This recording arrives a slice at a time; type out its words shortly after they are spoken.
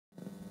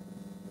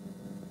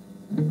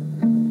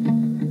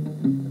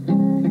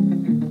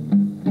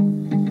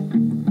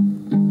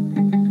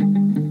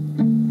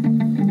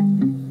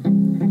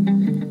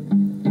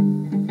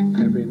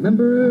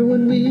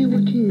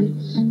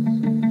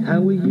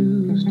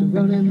to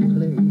run and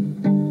play.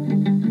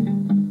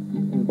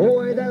 And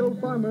boy, that old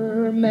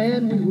farmer,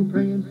 man, we were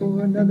praying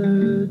for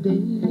another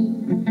day.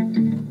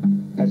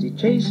 As he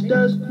chased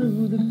us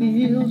through the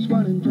fields,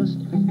 running just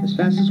as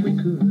fast as we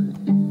could.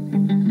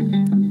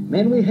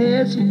 Man, we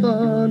had some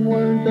fun,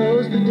 weren't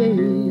those the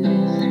days?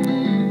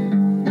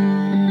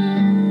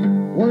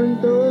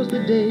 Weren't those the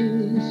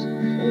days,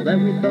 oh, that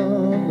we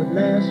thought would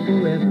last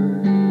forever?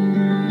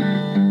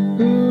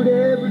 Who'd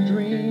ever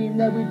dream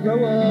that we'd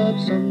grow up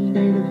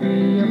someday to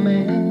be a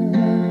man?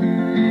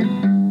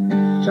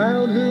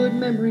 Childhood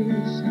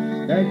memories,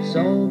 that's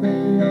all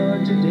they are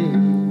today.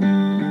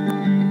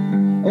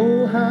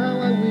 Oh, how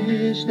I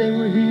wish they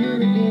were here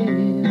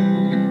again.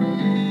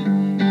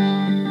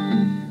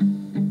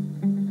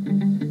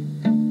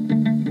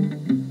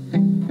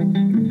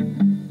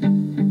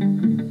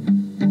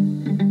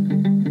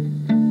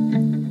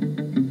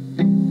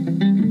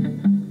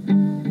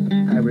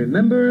 I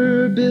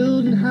remember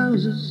building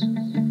houses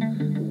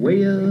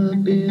way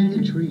up in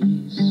the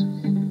trees,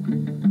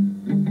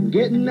 and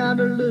getting out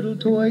our little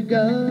toy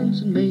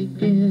guns and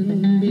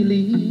making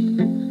believe,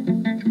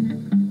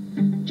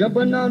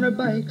 jumping on our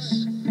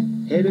bikes,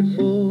 headed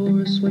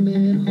for a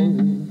swimming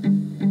hole.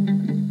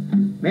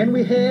 Man,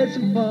 we had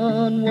some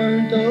fun,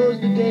 weren't those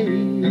the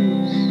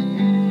days?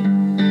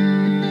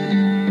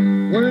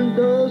 Weren't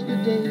those the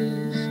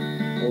days,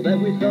 oh, that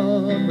we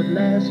thought would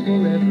last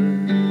forever?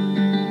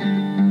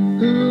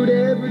 Who'd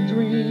ever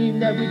dream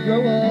that we'd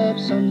grow up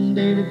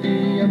someday to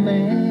be a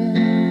man?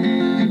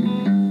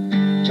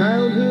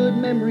 Childhood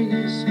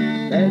memories,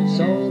 that's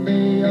all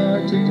they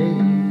are today.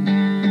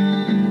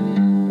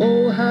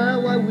 Oh,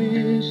 how I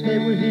wish they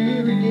were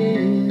here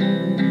again.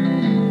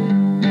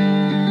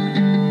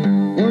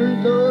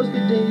 Weren't those the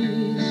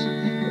days,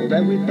 oh,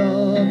 that we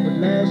thought would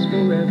last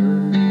forever?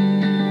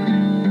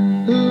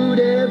 Who'd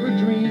ever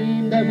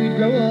dream that we'd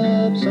grow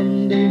up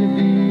someday to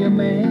be a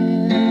man?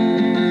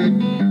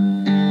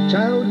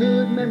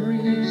 Childhood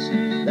memories,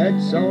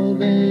 that's all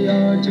they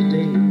are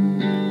today.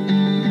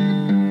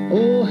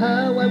 Oh,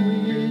 how I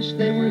wish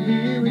they were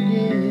here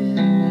again.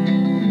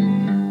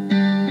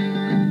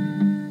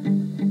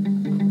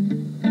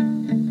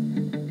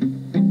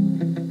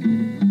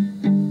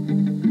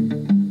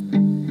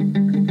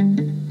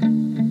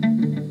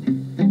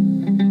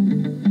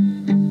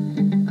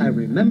 I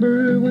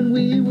remember when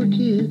we were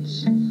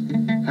kids,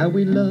 how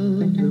we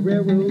loved the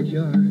railroad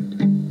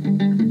yard,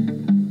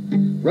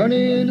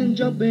 running and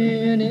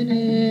jumping in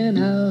and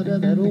out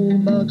of that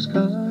old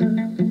boxcar,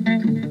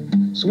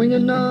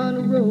 swinging on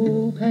a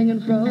rope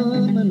hanging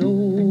from an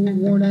old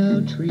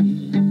worn-out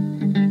tree.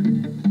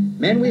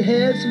 Man, we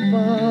had some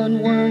fun,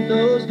 weren't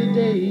those the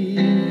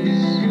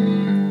days?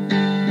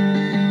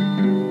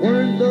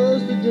 Weren't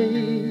those the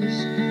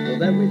days, oh,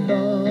 that we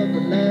thought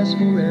would last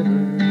forever?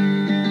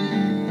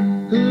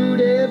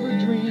 Who'd ever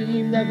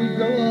dream that we'd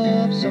grow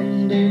up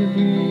someday to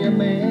be a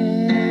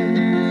man?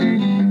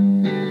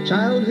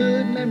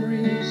 Childhood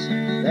memories,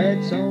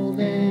 that's all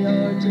they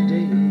are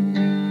today.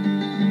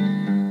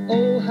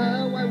 Oh,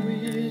 how I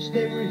wish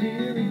they were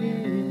here